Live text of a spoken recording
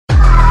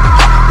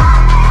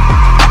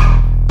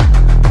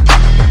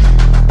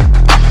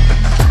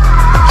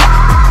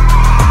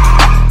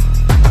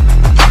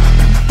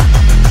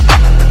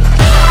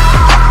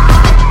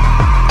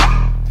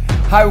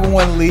Hi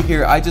everyone, Lee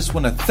here. I just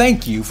want to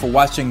thank you for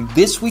watching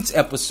this week's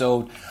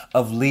episode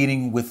of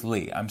Leading with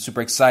Lee. I'm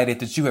super excited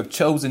that you have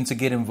chosen to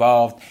get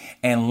involved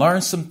and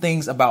learn some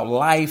things about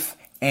life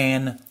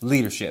and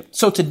leadership.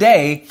 So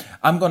today,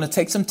 I'm going to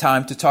take some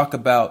time to talk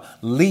about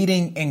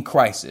leading in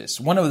crisis.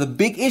 One of the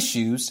big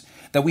issues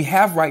that we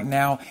have right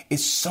now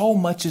is so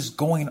much is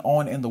going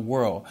on in the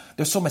world.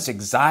 There's so much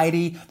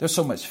anxiety, there's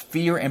so much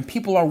fear, and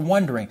people are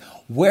wondering,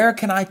 where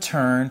can I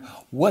turn?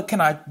 What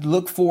can I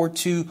look forward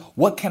to?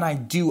 What can I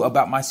do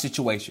about my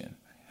situation?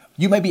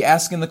 You may be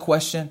asking the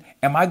question,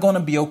 am I going to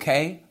be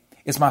okay?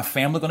 Is my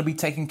family going to be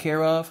taken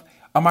care of?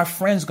 Are my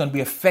friends going to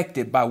be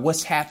affected by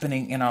what's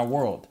happening in our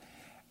world?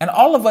 And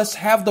all of us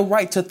have the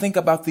right to think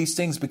about these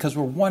things because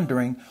we're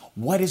wondering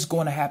what is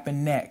going to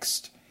happen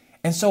next.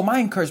 And so my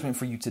encouragement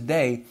for you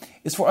today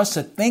is for us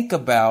to think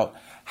about,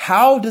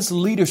 how does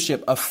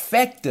leadership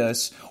affect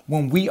us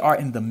when we are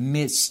in the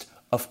midst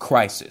of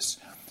crisis?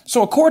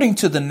 So according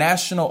to the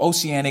National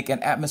Oceanic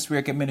and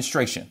Atmospheric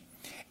Administration,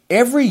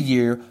 every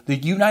year the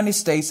United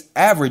States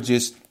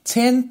averages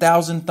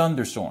 10,000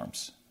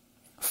 thunderstorms,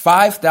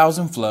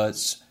 5,000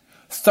 floods,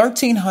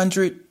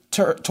 1,300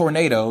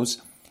 tornadoes,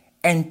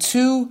 and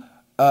 2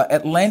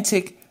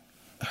 Atlantic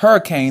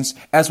hurricanes,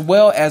 as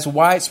well as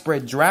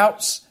widespread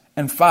droughts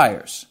and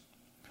fires.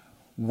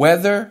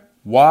 Weather,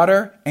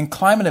 water, and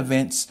climate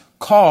events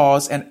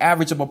cause an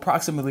average of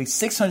approximately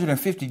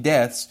 650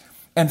 deaths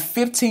and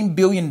 $15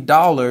 billion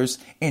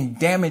in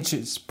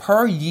damages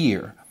per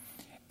year,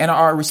 and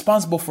are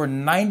responsible for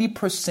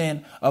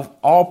 90% of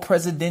all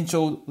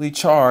presidentially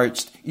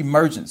charged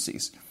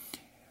emergencies.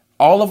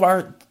 All of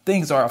our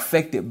things are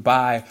affected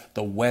by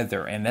the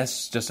weather, and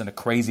that's just a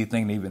crazy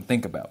thing to even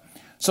think about.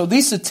 So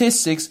these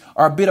statistics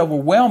are a bit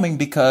overwhelming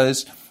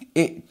because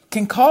it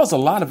can cause a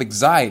lot of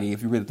anxiety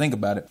if you really think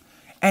about it.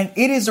 And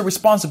it is the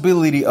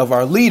responsibility of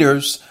our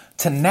leaders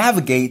to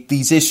navigate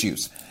these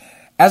issues.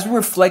 As we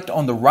reflect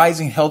on the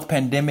rising health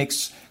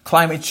pandemics,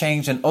 climate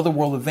change, and other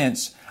world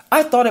events,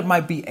 I thought it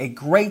might be a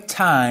great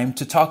time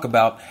to talk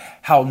about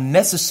how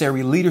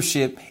necessary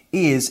leadership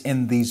is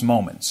in these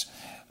moments.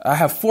 I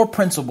have 4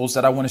 principles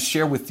that I want to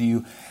share with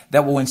you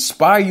that will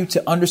inspire you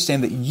to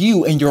understand that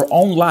you in your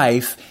own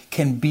life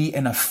can be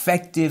an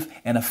effective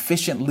and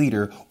efficient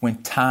leader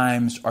when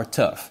times are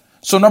tough.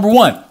 So number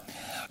 1,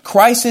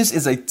 crisis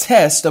is a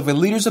test of a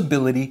leader's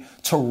ability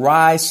to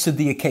rise to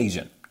the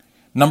occasion.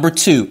 Number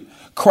 2,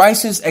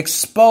 crisis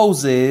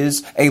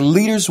exposes a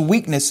leader's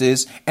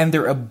weaknesses and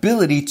their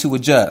ability to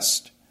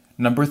adjust.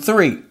 Number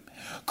 3,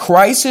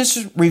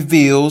 crisis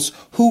reveals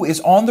who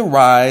is on the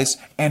rise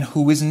and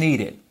who is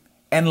needed.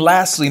 And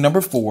lastly, number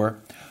 4,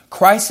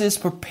 crisis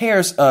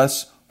prepares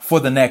us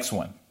for the next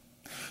one.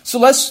 So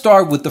let's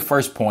start with the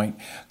first point.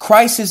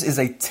 Crisis is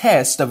a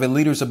test of a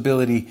leader's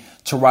ability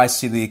to rise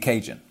to the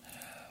occasion.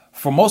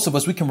 For most of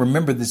us, we can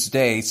remember this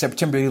day,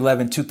 September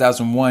 11,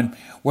 2001,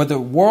 where the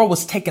world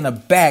was taken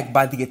aback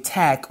by the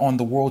attack on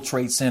the World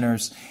Trade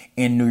Centers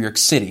in New York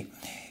City.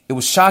 It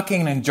was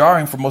shocking and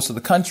jarring for most of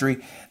the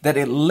country that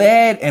it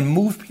led and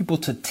moved people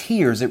to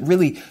tears. It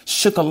really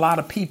shook a lot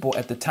of people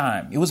at the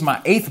time. It was my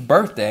 8th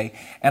birthday,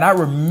 and I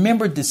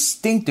remember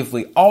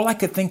distinctively, all I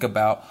could think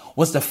about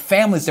was the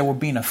families that were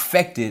being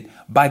affected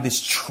by this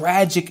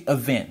tragic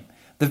event.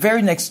 The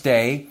very next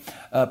day,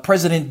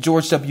 President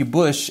George W.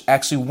 Bush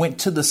actually went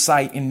to the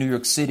site in New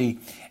York City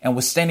and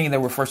was standing there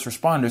with first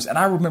responders. And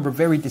I remember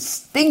very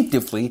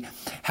distinctively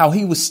how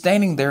he was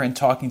standing there and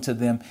talking to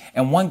them.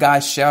 And one guy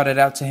shouted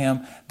out to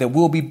him that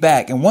we'll be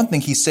back. And one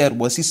thing he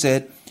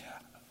said,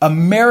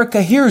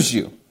 America hears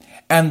you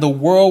and the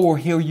world will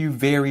hear you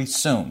very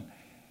soon.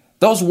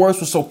 Those words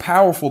were so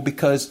powerful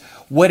because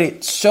what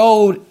it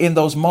showed in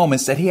those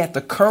moments, that he had the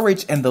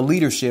courage and the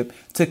leadership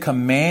to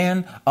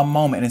command a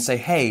moment and say,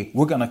 hey,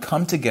 we're going to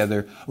come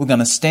together. We're going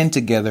to stand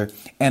together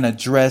and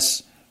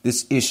address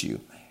this issue.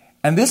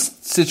 And this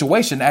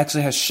situation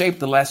actually has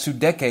shaped the last 2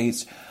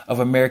 decades of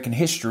American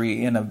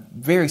history in a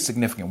very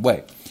significant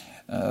way.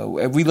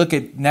 If we look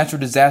at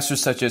natural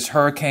disasters such as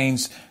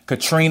hurricanes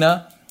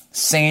Katrina,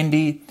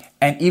 Sandy,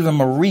 and even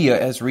Maria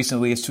as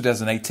recently as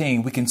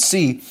 2018, we can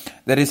see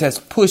that it has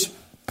pushed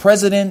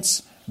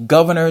presidents,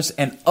 governors,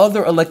 and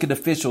other elected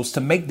officials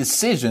to make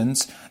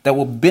decisions that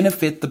will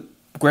benefit the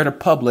greater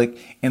public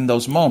in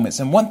those moments.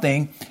 And one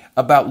thing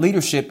about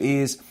leadership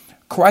is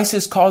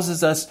crisis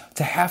causes us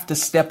to have to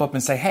step up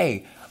and say,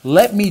 hey,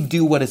 let me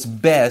do what is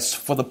best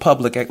for the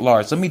public at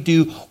large. Let me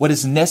do what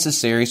is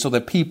necessary so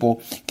that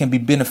people can be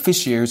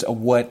beneficiaries of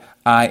what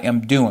I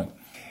am doing.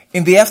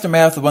 In the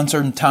aftermath of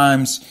uncertain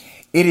times,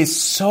 it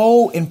is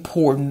so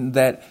important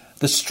that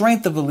the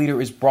strength of the leader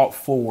is brought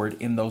forward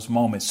in those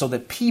moments so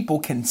that people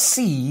can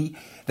see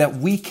that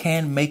we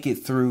can make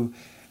it through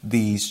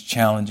these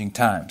challenging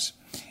times.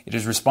 It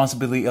is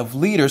responsibility of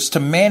leaders to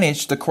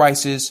manage the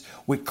crisis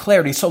with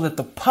clarity so that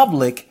the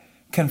public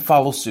can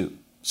follow suit.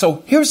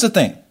 So here's the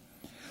thing.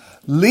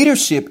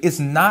 Leadership is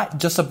not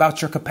just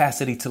about your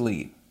capacity to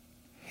lead.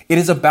 It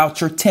is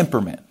about your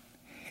temperament.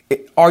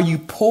 Are you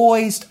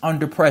poised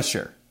under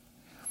pressure?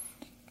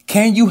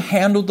 Can you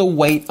handle the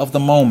weight of the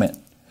moment?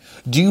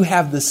 Do you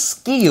have the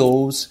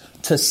skills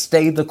to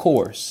stay the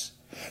course?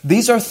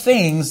 These are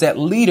things that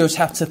leaders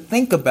have to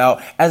think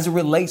about as it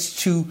relates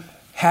to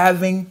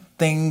having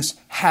things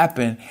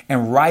happen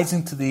and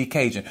rising to the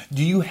occasion.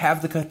 Do you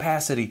have the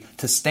capacity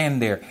to stand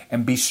there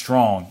and be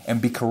strong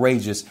and be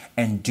courageous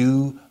and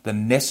do the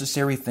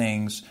necessary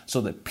things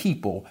so that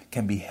people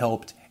can be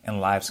helped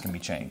and lives can be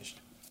changed?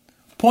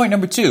 Point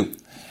number 2,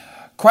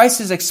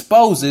 crisis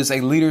exposes a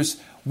leader's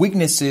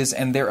weaknesses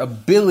and their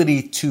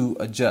ability to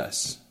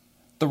adjust.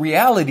 The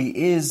reality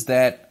is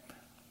that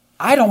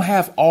I don't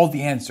have all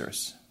the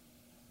answers,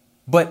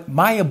 but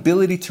my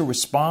ability to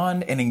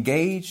respond and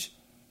engage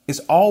is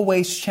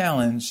always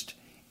challenged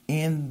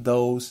in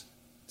those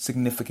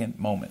significant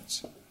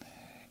moments.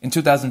 In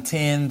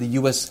 2010, the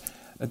U.S.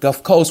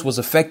 Gulf Coast was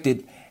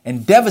affected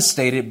and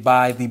devastated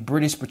by the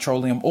British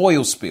petroleum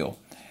oil spill.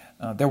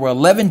 There were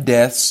 11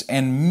 deaths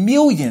and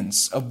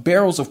millions of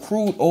barrels of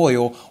crude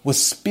oil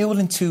was spilled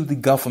into the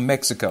Gulf of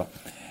Mexico.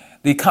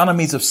 The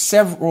economies of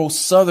several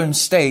southern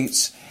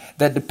states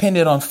that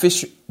depended on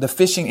the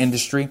fishing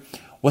industry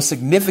was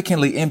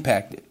significantly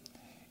impacted.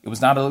 It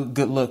was not a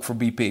good look for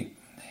BP.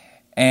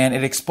 And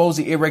it exposed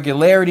the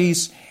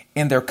irregularities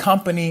in their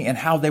company and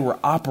how they were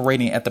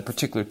operating at the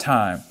particular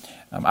time.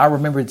 I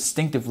remember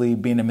distinctively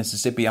being in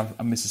Mississippi. I'm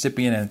a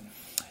Mississippian,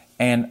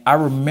 and I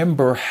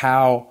remember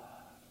how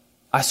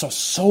I saw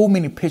so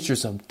many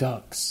pictures of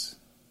ducks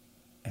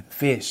and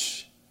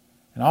fish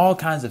and all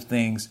kinds of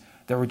things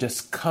that were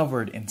just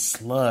covered in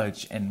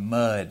sludge and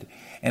mud.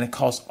 And it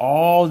caused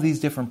all these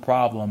different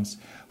problems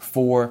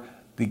for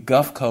the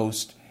Gulf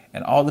Coast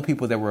and all the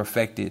people that were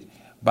affected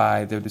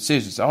by their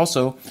decisions.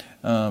 Also,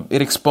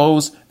 it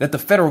exposed that the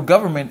federal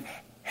government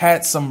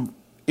had some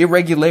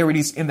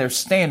irregularities in their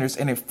standards,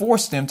 and it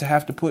forced them to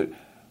have to put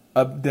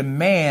a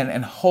demand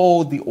and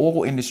hold the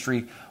oil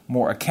industry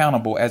more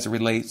accountable as it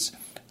relates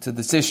to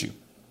this issue.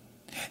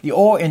 The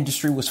oil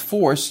industry was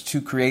forced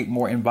to create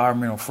more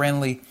environmental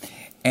friendly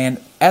and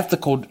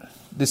ethical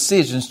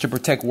decisions to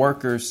protect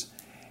workers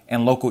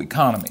and local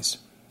economies.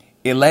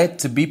 It led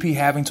to BP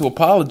having to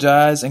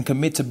apologize and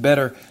commit to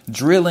better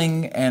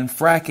drilling and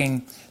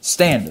fracking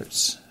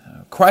standards.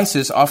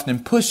 Crisis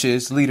often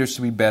pushes leaders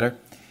to be better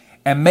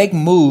and make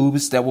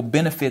moves that will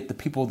benefit the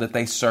people that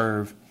they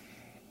serve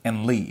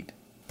and lead.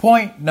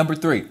 Point number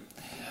 3,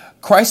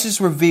 crisis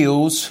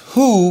reveals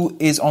who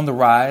is on the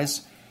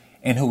rise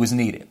and who is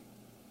needed.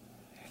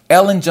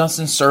 Ellen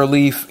Johnson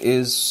Sirleaf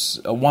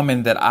is a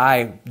woman that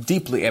I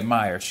deeply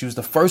admire. She was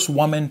the first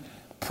woman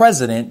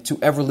president to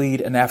ever lead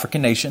an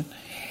African nation.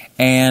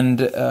 And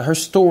her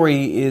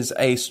story is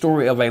a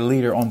story of a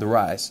leader on the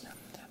rise.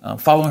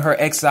 Following her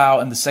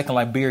exile in the Second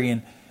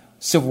Liberian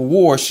Civil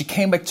War, she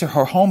came back to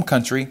her home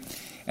country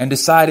and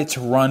decided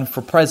to run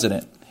for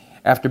president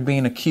after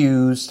being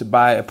accused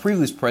by a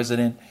previous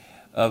president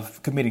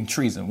of committing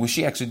treason, which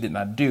she actually did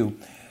not do.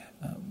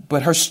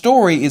 But her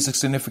story is a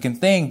significant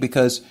thing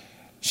because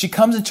she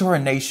comes into her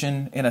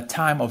nation in a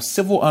time of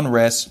civil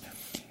unrest,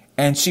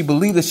 and she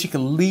believed that she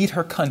could lead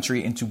her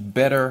country into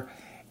better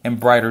and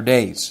brighter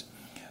days.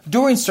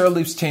 During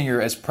Sirleaf's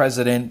tenure as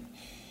president,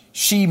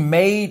 she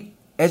made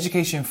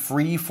education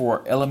free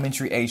for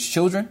elementary age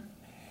children.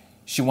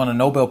 She won a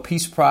Nobel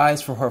Peace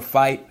Prize for her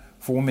fight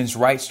for women's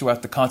rights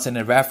throughout the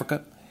continent of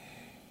Africa.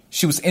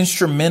 She was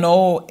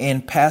instrumental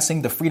in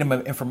passing the Freedom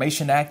of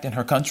Information Act in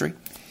her country.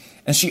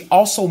 And she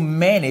also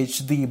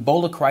managed the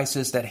Ebola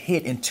crisis that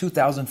hit in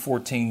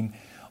 2014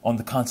 on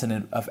the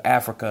continent of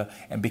Africa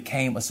and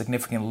became a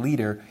significant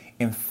leader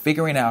in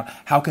figuring out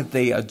how could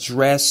they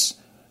address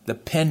the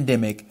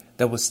pandemic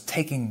that was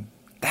taking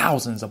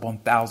thousands upon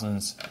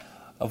thousands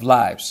of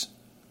lives.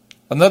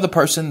 Another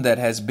person that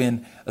has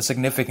been a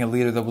significant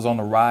leader that was on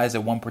the rise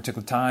at one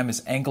particular time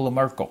is Angela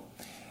Merkel.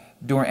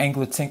 During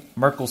Angela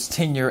Merkel's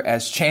tenure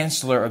as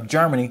Chancellor of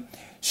Germany,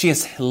 she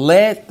has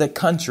led the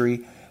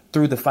country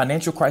through the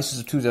financial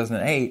crisis of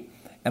 2008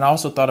 and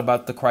also thought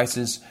about the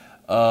crisis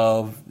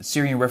of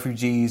Syrian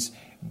refugees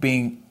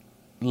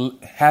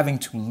having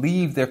to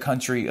leave their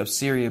country of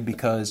Syria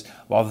because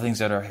of all the things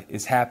that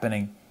is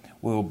happening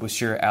with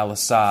Bashar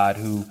al-Assad,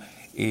 who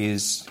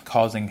is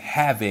causing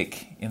havoc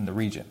in the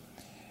region.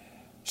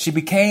 She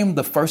became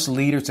the first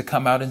leader to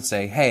come out and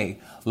say, hey,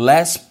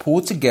 let's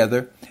pull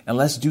together and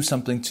let's do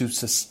something to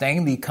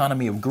sustain the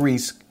economy of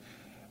Greece,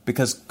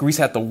 because Greece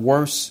had the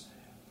worst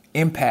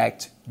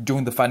impact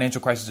during the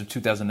financial crisis of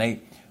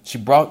 2008. She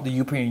brought the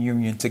European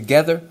Union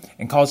together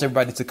and caused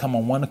everybody to come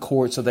on one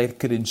accord so they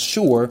could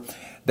ensure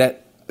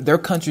that their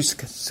countries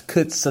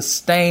could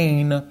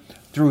sustain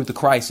through the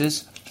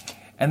crisis.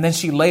 And then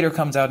she later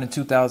comes out in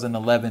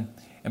 2011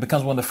 and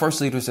becomes one of the first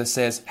leaders that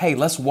says, hey,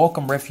 let's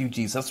welcome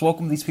refugees. Let's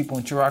welcome these people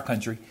into our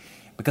country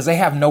because they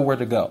have nowhere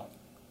to go.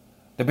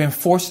 They're being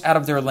forced out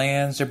of their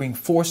lands. They're being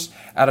forced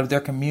out of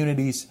their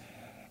communities.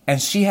 And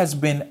she has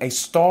been a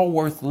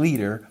stalwart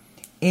leader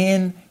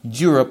in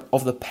Europe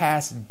over the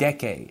past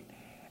decade.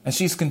 And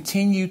she's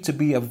continued to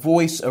be a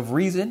voice of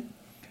reason,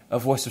 a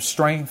voice of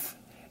strength,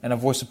 and a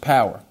voice of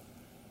power.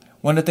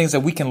 One of the things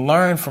that we can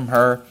learn from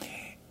her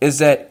is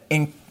that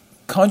in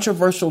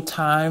controversial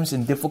times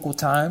and difficult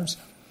times,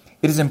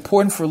 it is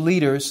important for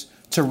leaders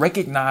to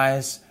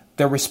recognize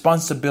their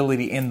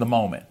responsibility in the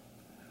moment.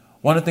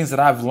 One of the things that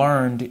I've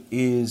learned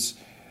is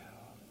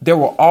there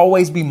will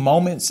always be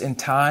moments in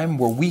time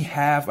where we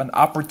have an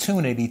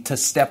opportunity to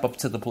step up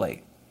to the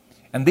plate.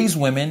 And these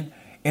women,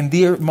 in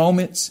their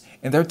moments,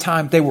 in their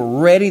time, they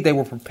were ready, they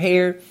were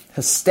prepared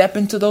to step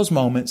into those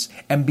moments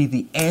and be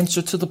the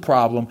answer to the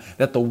problem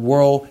that the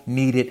world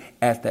needed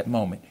at that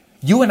moment.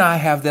 You and I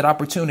have that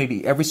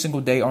opportunity every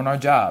single day on our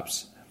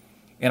jobs.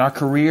 In our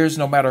careers,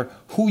 no matter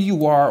who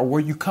you are or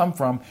where you come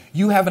from,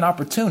 you have an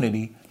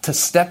opportunity to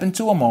step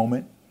into a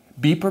moment,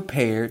 be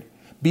prepared,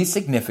 be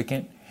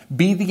significant,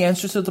 be the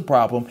answer to the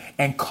problem,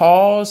 and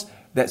cause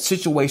that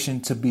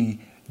situation to be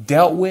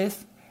dealt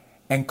with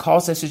and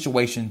cause that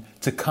situation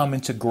to come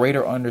into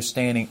greater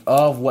understanding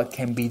of what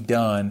can be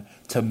done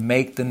to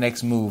make the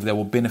next move that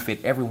will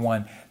benefit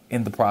everyone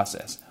in the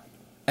process.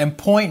 And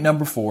point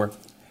number 4,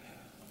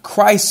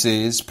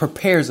 crisis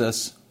prepares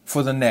us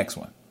for the next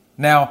one.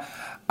 Now,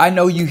 I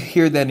know you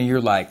hear that and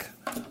you're like,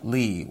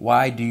 Lee,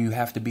 why do you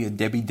have to be a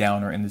Debbie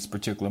Downer in this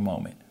particular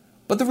moment?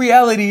 But the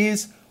reality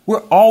is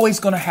we're always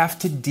going to have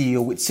to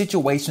deal with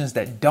situations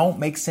that don't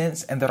make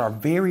sense and that are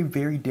very,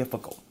 very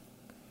difficult.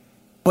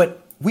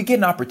 But we get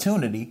an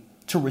opportunity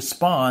to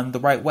respond the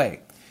right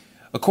way.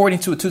 According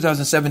to a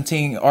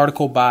 2017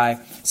 article by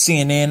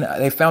CNN,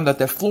 they found out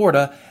that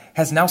Florida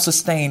has now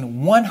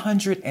sustained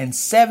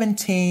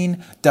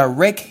 117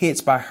 direct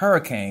hits by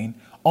hurricane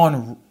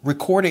on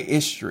recorded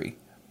history,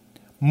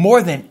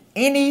 more than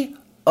any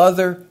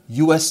other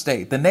U.S.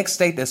 state. The next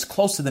state that's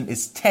close to them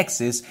is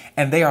Texas,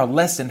 and they are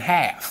less than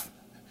half,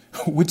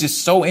 which is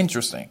so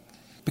interesting.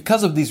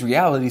 Because of these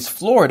realities,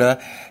 Florida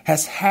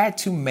has had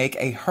to make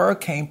a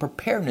hurricane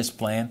preparedness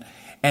plan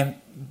and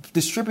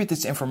distribute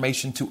this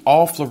information to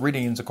all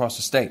Floridians across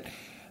the state.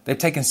 They've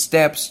taken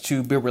steps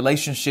to build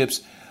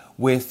relationships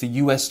with the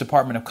U.S.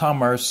 Department of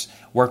Commerce,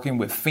 working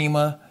with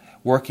FEMA,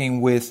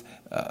 working with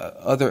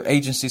other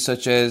agencies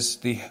such as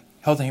the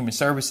Health and Human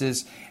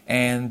Services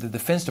and the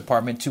Defense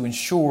Department to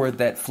ensure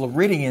that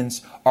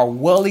Floridians are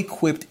well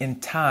equipped in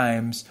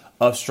times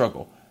of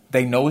struggle.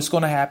 They know it's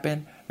going to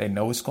happen. They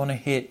know it's going to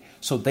hit.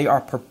 So they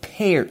are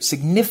prepared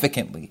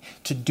significantly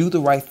to do the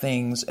right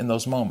things in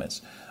those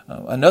moments.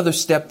 Another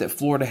step that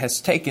Florida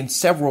has taken,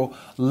 several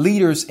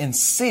leaders in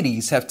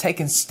cities have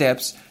taken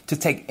steps to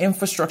take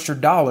infrastructure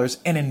dollars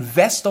and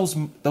invest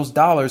those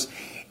dollars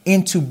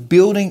into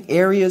building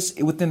areas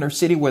within their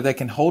city where they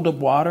can hold up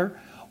water,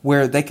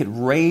 where they could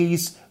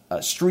raise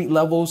street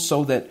levels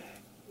so that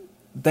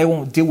they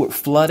won't deal with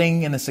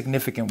flooding in a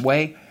significant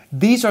way.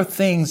 These are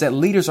things that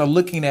leaders are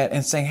looking at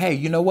and saying, hey,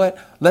 you know what?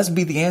 Let's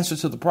be the answer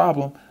to the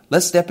problem.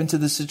 Let's step into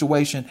this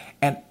situation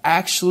and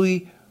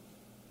actually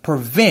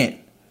prevent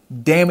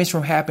damage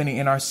from happening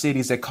in our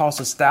cities that cost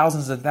us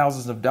thousands and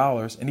thousands of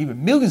dollars and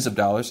even millions of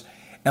dollars.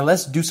 And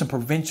let's do some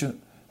prevention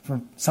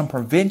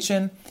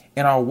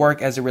in our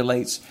work as it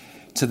relates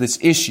to this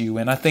issue.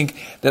 And I think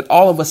that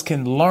all of us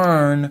can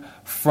learn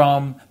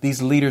from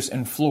these leaders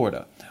in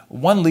Florida.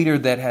 One leader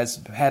that has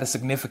had a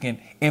significant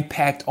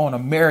impact on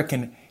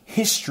American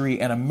history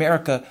and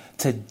America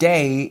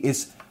today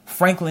is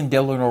Franklin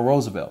Delano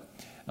Roosevelt.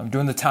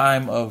 During the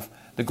time of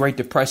the Great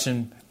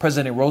Depression,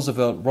 President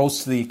Roosevelt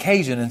rose to the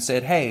occasion and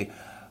said, hey,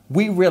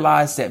 we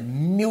realize that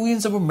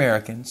millions of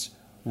Americans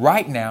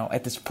right now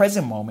at this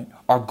present moment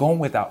are going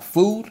without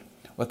food,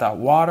 without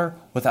water,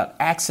 without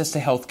access to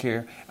health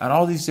care and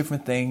all these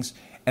different things.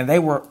 And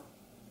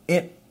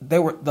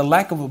the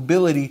lack of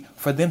ability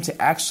for them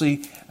to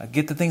actually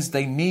get the things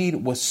they need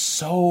was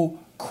so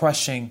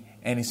crushing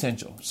and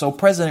essential. So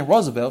President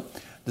Roosevelt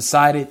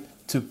decided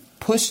to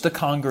push the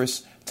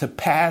Congress to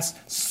pass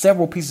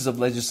several pieces of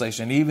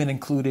legislation, even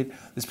included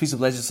this piece of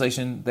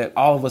legislation that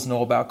all of us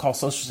know about called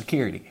Social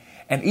Security.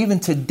 And even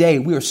today,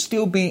 we are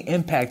still being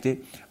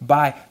impacted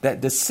by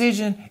that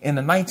decision in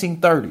the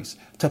 1930s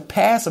to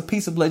pass a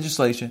piece of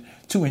legislation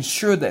to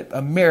ensure that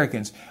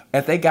Americans,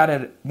 when they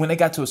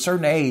got to a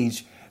certain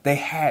age, they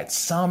had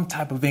some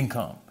type of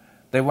income.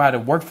 They might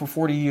have worked for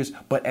 40 years,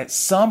 but at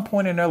some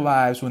point in their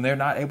lives, when they're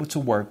not able to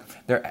work,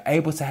 they're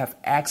able to have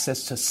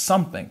access to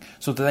something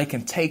so that they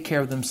can take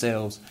care of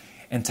themselves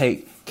and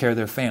take care of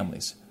their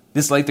families.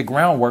 This laid the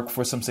groundwork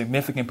for some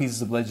significant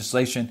pieces of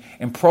legislation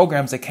and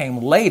programs that came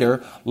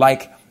later,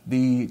 like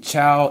the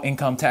child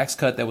income tax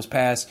cut that was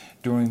passed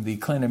during the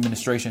Clinton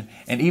administration,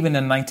 and even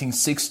in the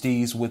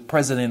 1960s with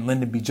President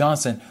Lyndon B.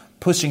 Johnson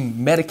pushing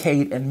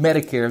Medicaid and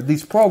Medicare.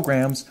 These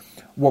programs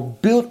were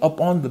built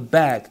upon the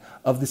back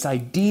of this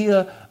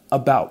idea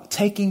about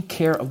taking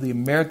care of the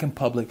American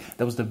public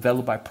that was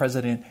developed by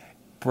President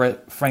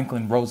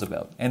Franklin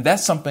Roosevelt. And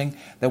that's something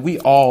that we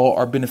all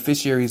are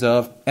beneficiaries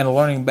of and are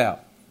learning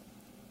about.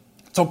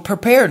 So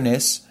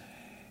preparedness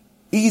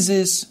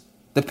eases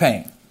the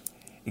pain.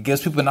 It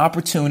gives people an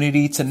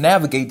opportunity to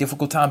navigate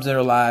difficult times in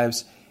their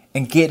lives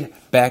and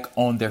get back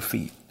on their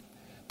feet.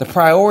 The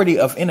priority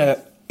of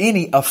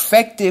any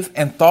effective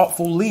and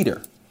thoughtful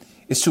leader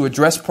is to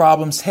address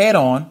problems head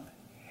on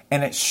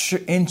and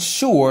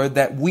ensure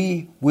that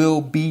we will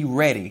be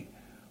ready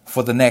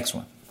for the next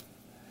one.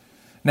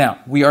 Now,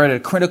 we are at a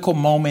critical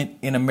moment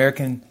in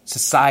American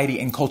society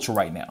and culture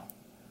right now.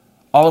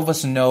 All of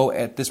us know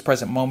at this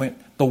present moment,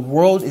 the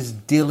world is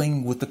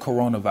dealing with the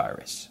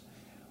coronavirus.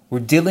 We're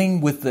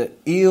dealing with the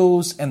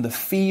ills and the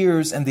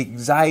fears and the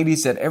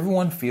anxieties that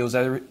everyone feels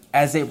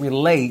as it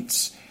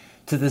relates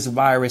to this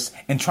virus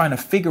and trying to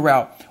figure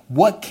out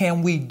what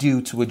can we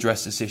do to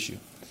address this issue.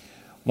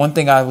 One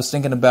thing I was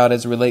thinking about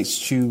as it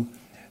relates to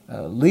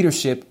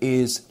leadership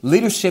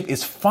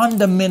is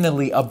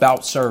fundamentally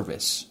about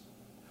service.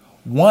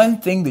 One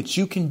thing that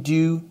you can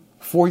do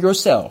for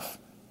yourself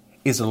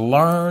is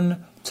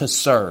learn to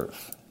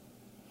serve.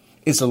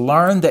 Is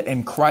learn that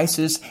in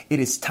crisis, it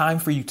is time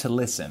for you to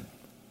listen.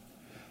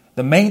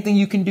 The main thing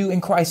you can do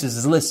in crisis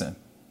is listen.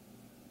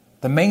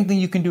 The main thing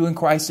you can do in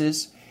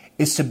crisis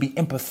is to be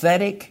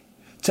empathetic,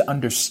 to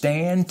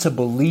understand, to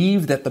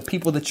believe that the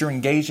people that you're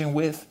engaging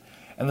with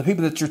and the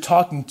people that you're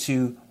talking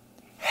to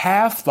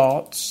have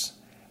thoughts,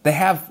 they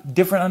have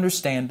different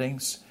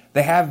understandings,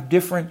 they have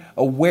different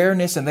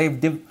awareness, and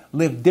they've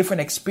lived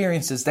different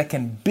experiences that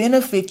can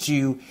benefit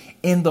you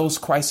in those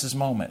crisis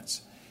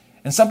moments.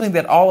 And something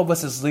that all of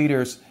us as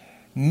leaders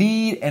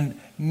need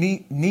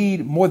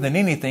more than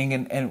anything,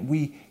 and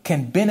we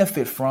can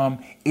benefit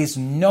from, is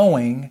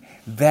knowing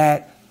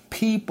that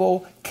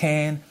people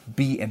can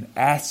be an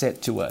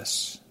asset to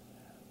us.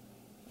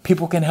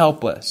 People can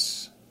help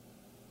us.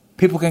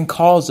 People can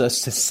cause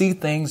us to see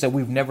things that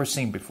we've never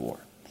seen before.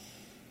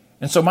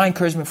 And so my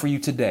encouragement for you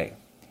today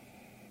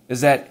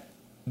is that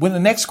when the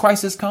next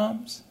crisis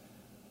comes,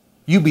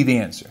 you be the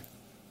answer.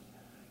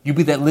 You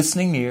be that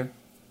listening ear.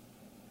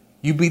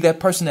 You be that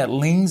person that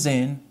leans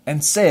in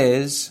and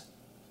says,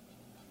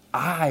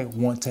 I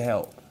want to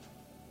help.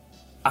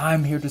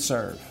 I'm here to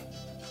serve.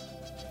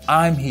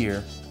 I'm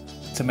here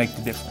to make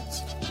the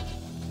difference.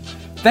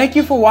 Thank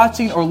you for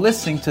watching or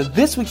listening to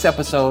this week's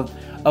episode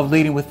of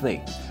Leading with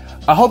Lee.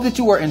 I hope that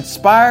you were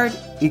inspired,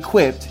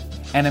 equipped,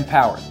 and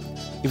empowered.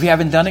 If you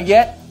haven't done it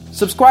yet,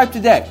 subscribe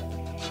today.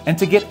 And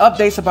to get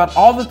updates about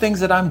all the things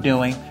that I'm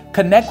doing,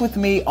 connect with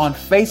me on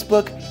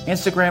Facebook,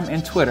 Instagram,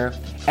 and Twitter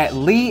at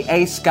Lee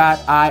A. Scott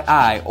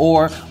II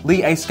or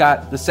Lee A.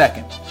 Scott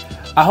II.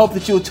 I hope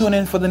that you will tune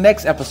in for the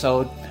next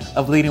episode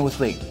of Leading with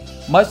Lee.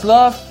 Much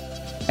love,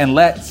 and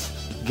let's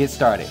get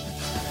started.